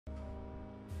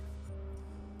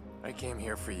I came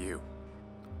here for you.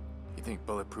 You think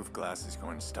bulletproof glass is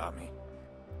going to stop me?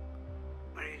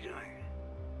 What are you doing?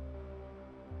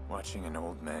 Watching an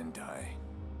old man die.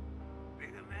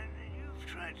 Bigger man than you've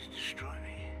tried to destroy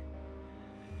me.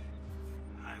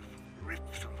 I've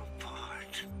ripped them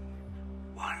apart.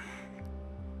 One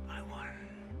by one.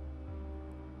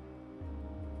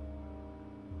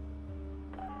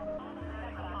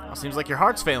 Well, seems like your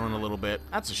heart's failing a little bit.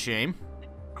 That's a shame.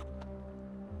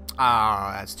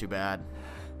 Ah, that's too bad.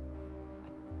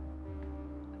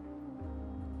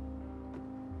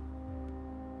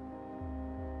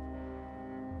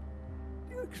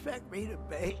 You expect me to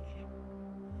beg?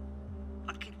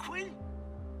 Fucking Quinn?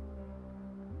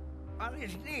 On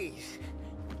his knees.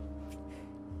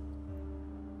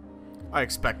 I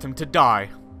expect him to die.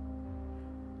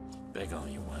 Beg all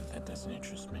you want, that doesn't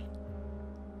interest me.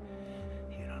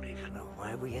 You don't even know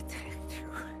why we attacked you.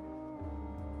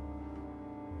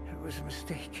 It was a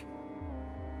mistake.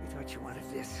 We thought you wanted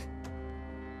this.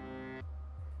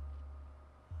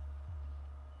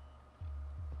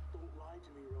 Don't lie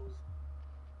to me, Rose.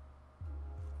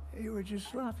 You were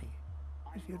just sloppy.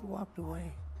 If you'd walked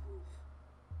away,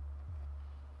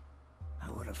 I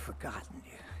would have forgotten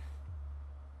you.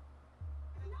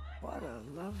 What a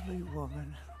lovely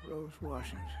woman, Rose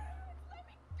Washington.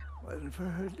 Wasn't for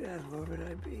her death, where would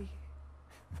I be?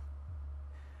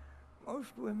 Most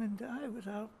women die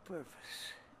without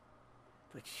purpose.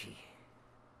 But she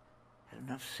had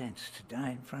enough sense to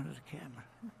die in front of the camera.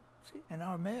 See, and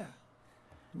our mayor,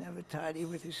 never tidy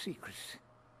with his secrets.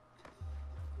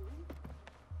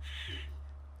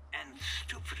 And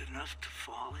stupid enough to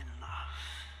fall in love.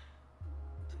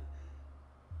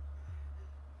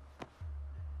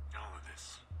 All of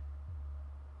this.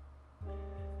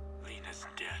 Lena's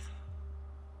death.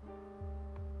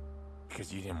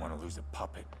 Because you didn't want to lose a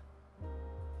puppet.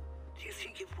 Do you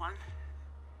think you've won?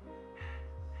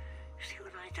 See,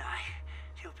 when I die,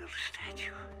 they'll build a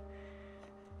statue.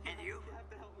 And you have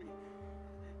to help me.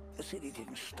 The city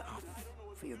didn't stop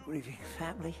for your grieving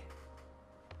family.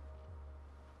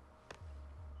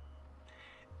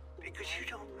 Because you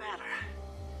don't matter.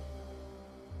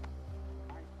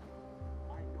 I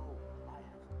know I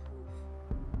have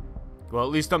proof. Well,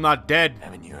 at least I'm not dead.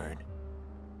 Haven't you heard?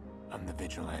 I'm the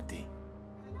vigilante.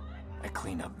 I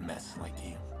clean up mess like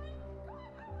you.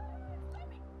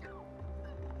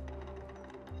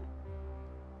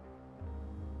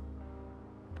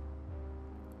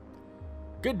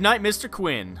 Good night, Mr.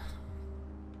 Quinn.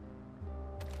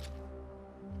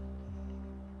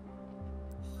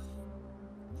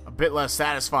 A bit less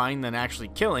satisfying than actually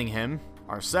killing him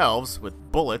ourselves with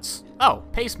bullets. Oh,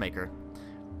 pacemaker.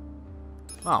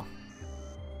 Oh.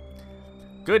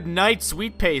 Good night,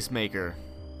 sweet pacemaker.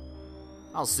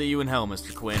 I'll see you in hell,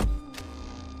 Mr. Quinn.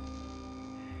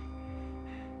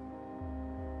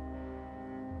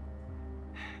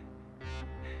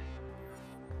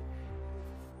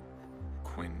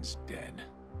 Quinn's dead.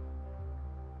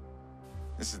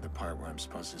 This is the part where I'm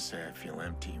supposed to say I feel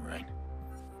empty, right?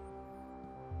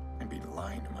 I'd be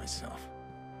lying to myself.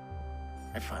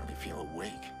 I finally feel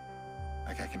awake.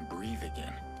 Like I can breathe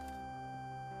again.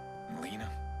 And Lena?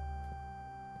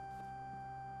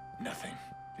 Nothing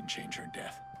can change her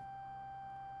death.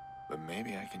 But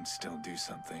maybe I can still do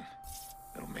something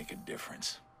that'll make a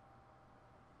difference.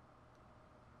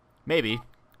 Maybe.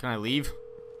 Can I leave?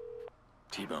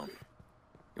 T-Bone.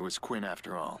 It was Quinn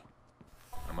after all.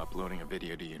 I'm uploading a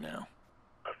video to you now.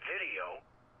 A video?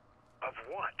 Of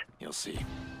what? You'll see.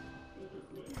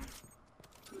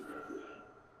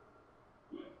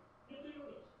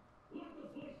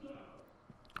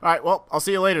 Alright, well, I'll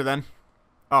see you later then.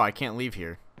 Oh, I can't leave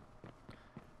here.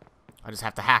 I just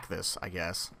have to hack this, I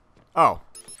guess. Oh,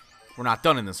 we're not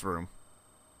done in this room.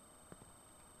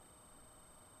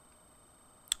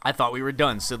 I thought we were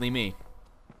done, silly me.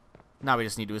 Now we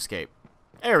just need to escape.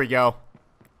 There we go.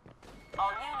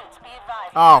 All units be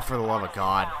advised. Oh, for the love of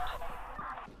God.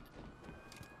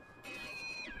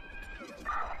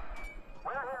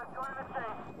 We're here, join the chase.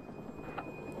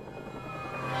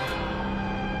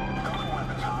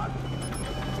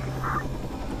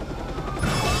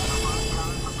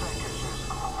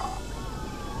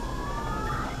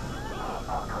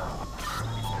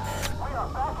 We are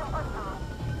back in pursuit.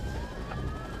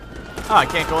 Oh, I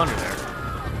can't go under there.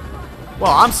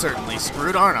 Well, I'm certainly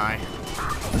screwed, aren't I?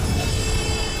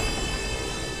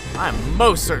 I'm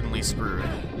most certainly screwed.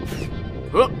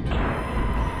 Whoop.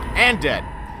 And dead.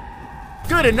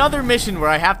 Good, another mission where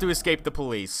I have to escape the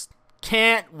police.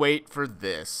 Can't wait for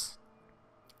this.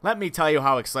 Let me tell you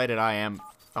how excited I am.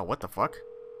 Oh, what the fuck?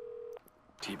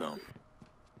 T-Bone.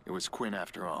 It was Quinn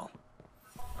after all.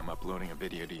 I'm uploading a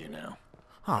video to you now.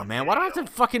 Oh man, why do I have to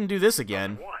fucking do this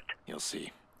again? You'll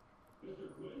see.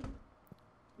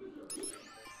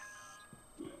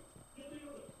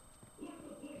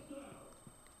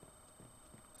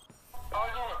 All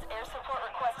units, air support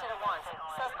requested at once.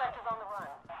 Suspect is on the run.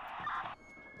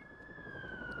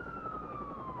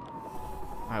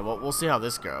 Alright, well, we'll see how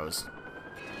this goes.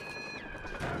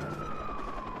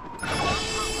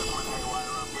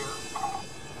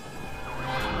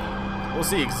 We'll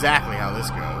see exactly how this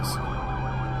goes.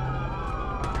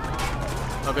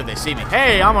 Oh, good, they see me.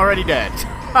 Hey, I'm already dead.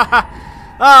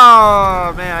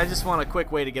 Oh, man, I just want a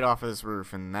quick way to get off of this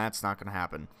roof, and that's not going to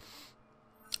happen.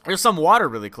 There's some water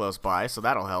really close by, so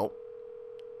that'll help.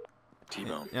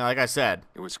 T-Bone. Yeah, like I said,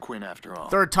 It was Quinn after all.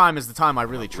 third time is the time I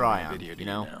really try on, Video to you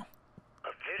know? now. A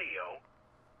video?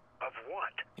 Of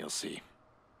what? You'll see.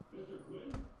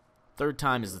 Third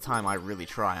time is the time I really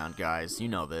try on, guys. You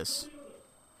know this.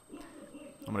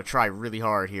 I'm going to try really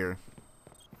hard here.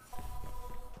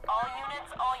 All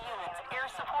units, air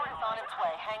support is on its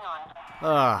way. Hang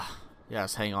on.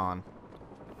 Yes, hang on.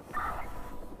 We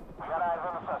got eyes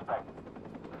on the suspect.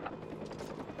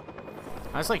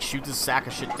 I just like shoot this sack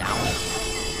of shit down.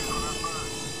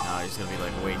 No, he's gonna be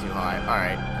like way too high.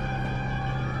 Alright.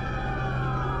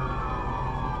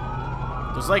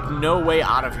 There's like no way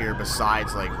out of here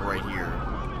besides like right here.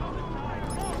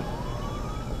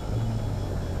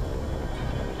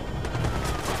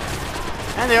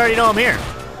 And they already know I'm here.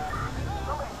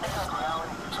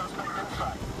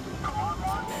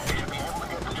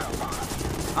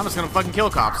 I'm just gonna fucking kill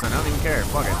cops then. I don't even care.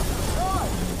 Fuck it.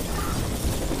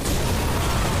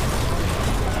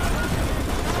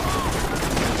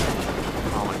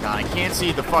 Oh my god, I can't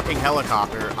see the fucking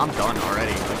helicopter. I'm done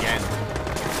already. Again.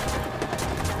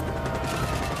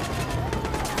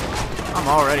 I'm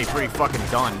already pretty fucking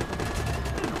done.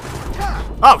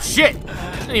 Oh shit!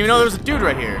 I didn't even know there was a dude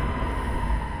right here.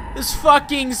 This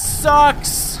fucking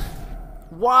sucks!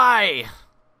 Why?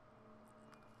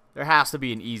 There has to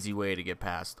be an easy way to get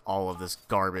past all of this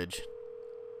garbage.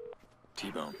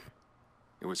 T-Bone.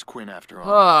 It was Quinn after all.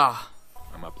 Ugh.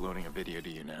 I'm uploading a video to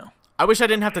you now. I wish I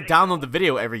didn't have to download the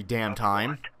video every damn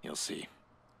time. You'll see.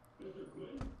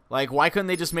 Like, why couldn't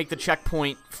they just make the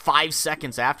checkpoint 5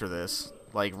 seconds after this?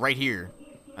 Like, right here.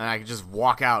 And I could just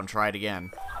walk out and try it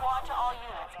again. Squad to all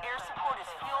units, air support is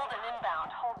fueled and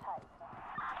inbound. Hold tight.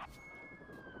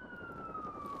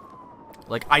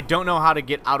 Like, I don't know how to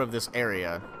get out of this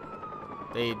area.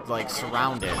 They, like,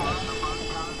 surround it. You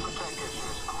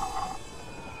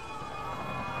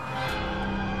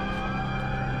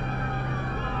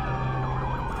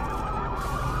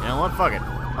know what? Fuck it.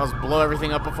 I'll just blow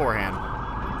everything up beforehand.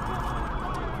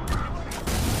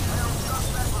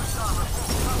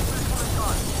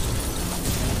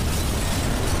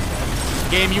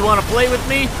 Game you want to play with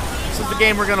me? This is the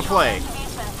game we're gonna play.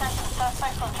 He's been sent to the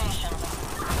suspect's location.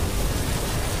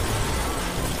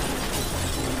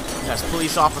 Yes,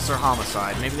 police officer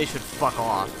homicide. Maybe they should fuck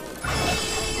off.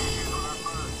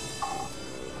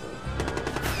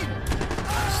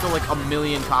 There's still like a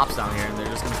million cops down here, and they're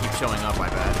just gonna keep showing up, I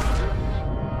bet.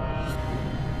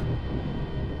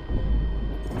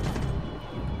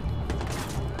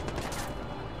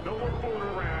 No more fooling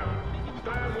around. It's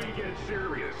time we get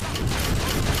serious.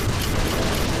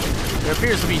 There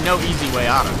appears to be no easy way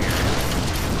out of here.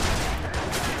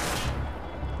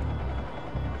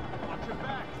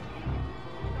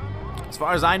 As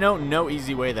far as I know, no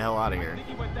easy way the hell out of here.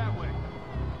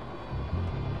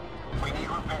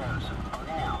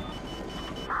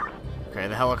 Okay,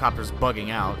 the helicopter's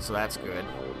bugging out, so that's good.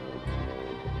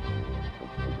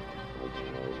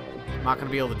 I'm not gonna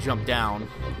be able to jump down. Be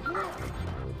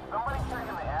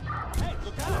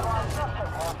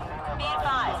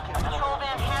advised, a patrol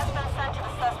van has been sent to the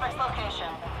suspect's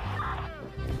location.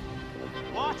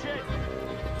 Watch it!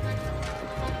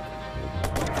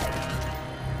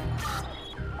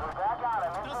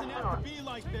 Doesn't have to be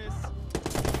like this.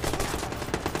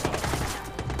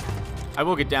 I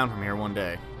will get down from here one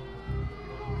day.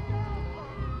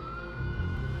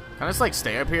 Can I just like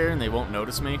stay up here and they won't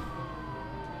notice me?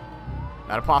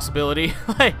 That a possibility?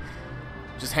 Like,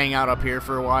 just hang out up here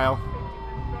for a while.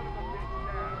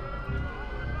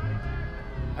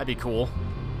 That'd be cool.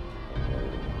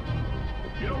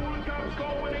 You know who the cops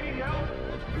call when they need help?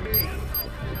 Me.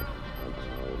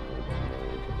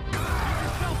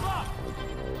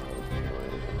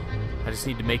 I just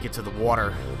need to make it to the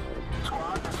water.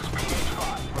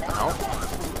 What the hell?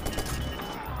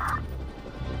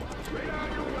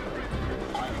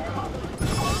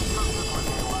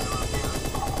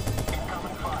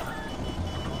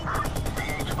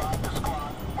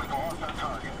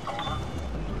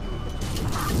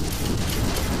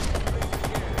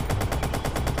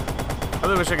 I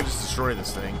really wish I could just destroy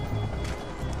this thing.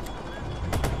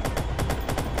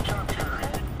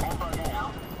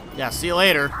 Yeah, see you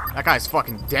later. That guy's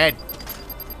fucking dead.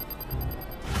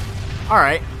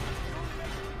 Alright.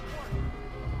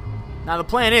 Now the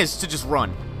plan is to just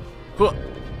run. Huh.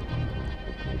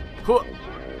 Huh.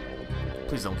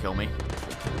 Please don't kill me.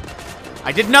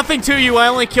 I did nothing to you. I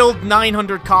only killed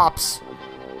 900 cops.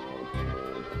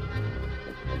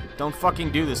 Don't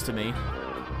fucking do this to me.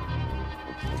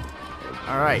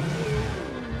 Alright.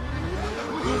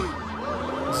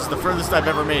 This is the furthest I've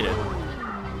ever made it.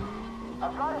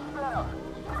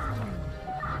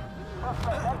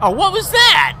 Oh, what was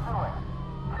that?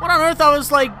 What on earth? I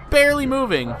was like barely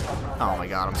moving. Oh my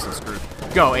god, I'm so screwed.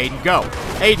 Go, Aiden, go.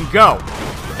 Aiden, go.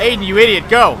 Aiden, you idiot,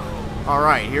 go.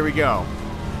 Alright, here we go.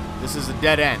 This is a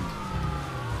dead end.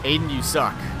 Aiden, you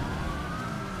suck.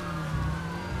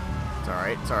 It's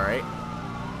alright, it's alright.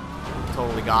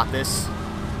 Totally got this.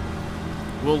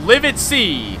 We'll live at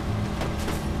sea.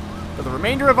 For the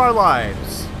remainder of our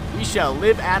lives, we shall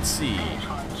live at sea.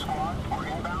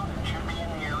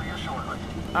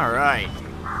 Alright.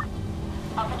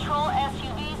 A patrol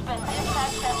SUV's been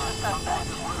dispatched into the suspect.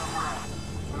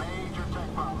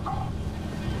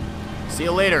 See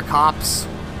you later, cops.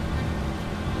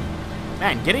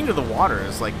 Man, getting to the water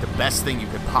is like the best thing you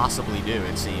could possibly do,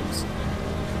 it seems.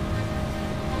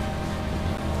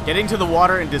 Getting to the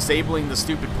water and disabling the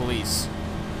stupid police.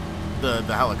 The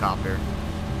helicopter.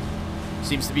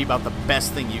 Seems to be about the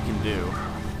best thing you can do.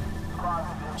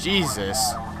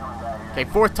 Jesus. Okay,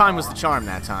 4th time was the charm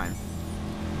that time.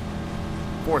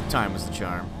 4th time was the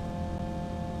charm.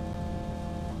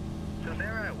 So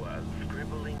there I was,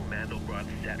 scribbling Mandelbrot's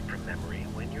set from memory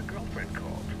when your girlfriend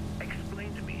called.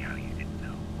 Explain to me how you didn't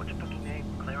know. What's her fucking name?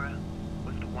 Clara?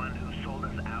 Was the one who sold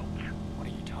us out? What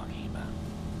are you talking about?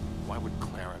 Why would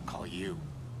Clara call you?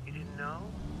 You didn't know?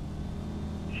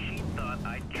 She thought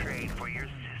I'd trade for your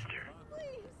sister.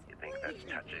 You think that's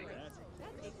touching?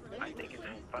 I think it's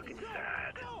fucking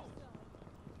sad.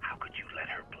 How could you let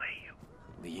her play you?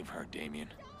 Leave her, Damien.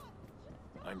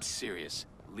 I'm serious.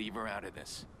 Leave her out of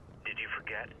this. Did you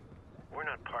forget? We're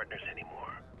not partners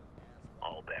anymore.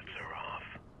 All bets are off.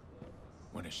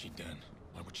 What has she done?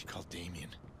 Why would she call Damien?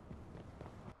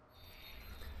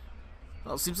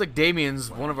 Well, it seems like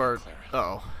Damien's one of our... Clara.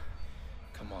 Uh-oh.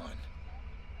 Come on.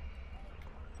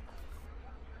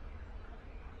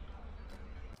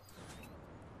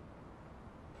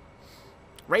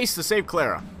 Race to save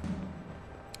Clara.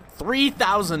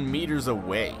 3,000 meters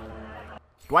away.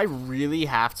 Do I really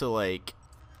have to, like...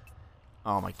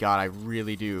 Oh my god, I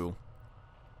really do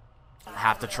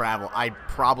have to travel. I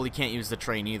probably can't use the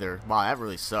train either. Wow, that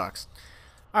really sucks.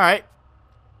 Alright.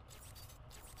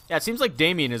 Yeah, it seems like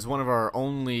Damien is one of our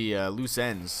only loose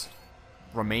ends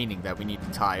remaining that we need to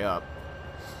tie up.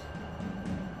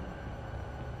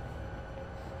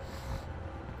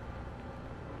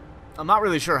 I'm not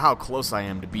really sure how close I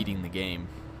am to beating the game.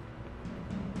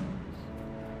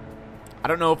 I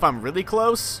don't know if I'm really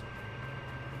close,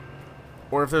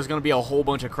 or if there's going to be a whole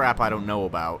bunch of crap I don't know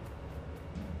about.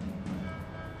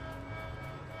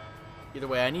 Either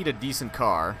way, I need a decent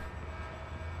car.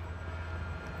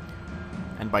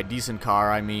 And by decent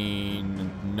car, I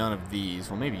mean none of these.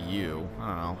 Well, maybe you. I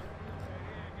don't know.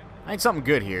 I need something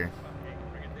good here.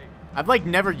 I've, like,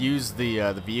 never used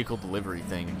the vehicle delivery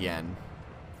thing again.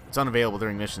 It's unavailable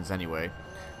during missions anyway.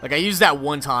 Like, I used that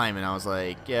one time, and I was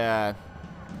like, yeah...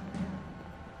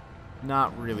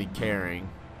 Not really caring.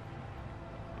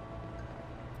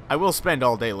 I will spend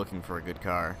all day looking for a good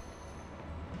car.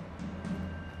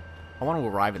 I want to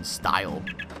arrive in style.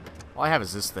 All I have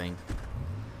is this thing.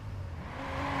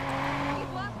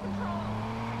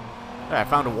 Hey, I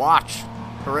found a watch.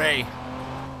 Hooray.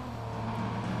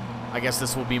 I guess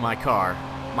this will be my car.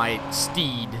 My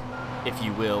steed, if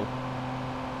you will.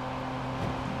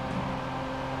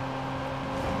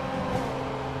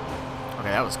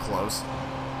 Okay, that was close.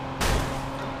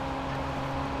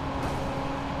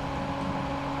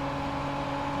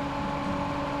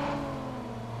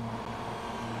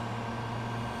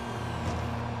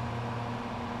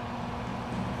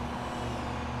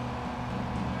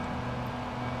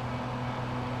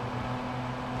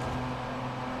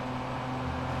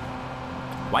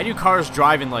 Why do cars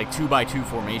drive in like 2x2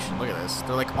 formation? Look at this.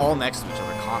 They're like all next to each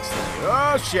other constantly.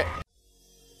 Oh shit.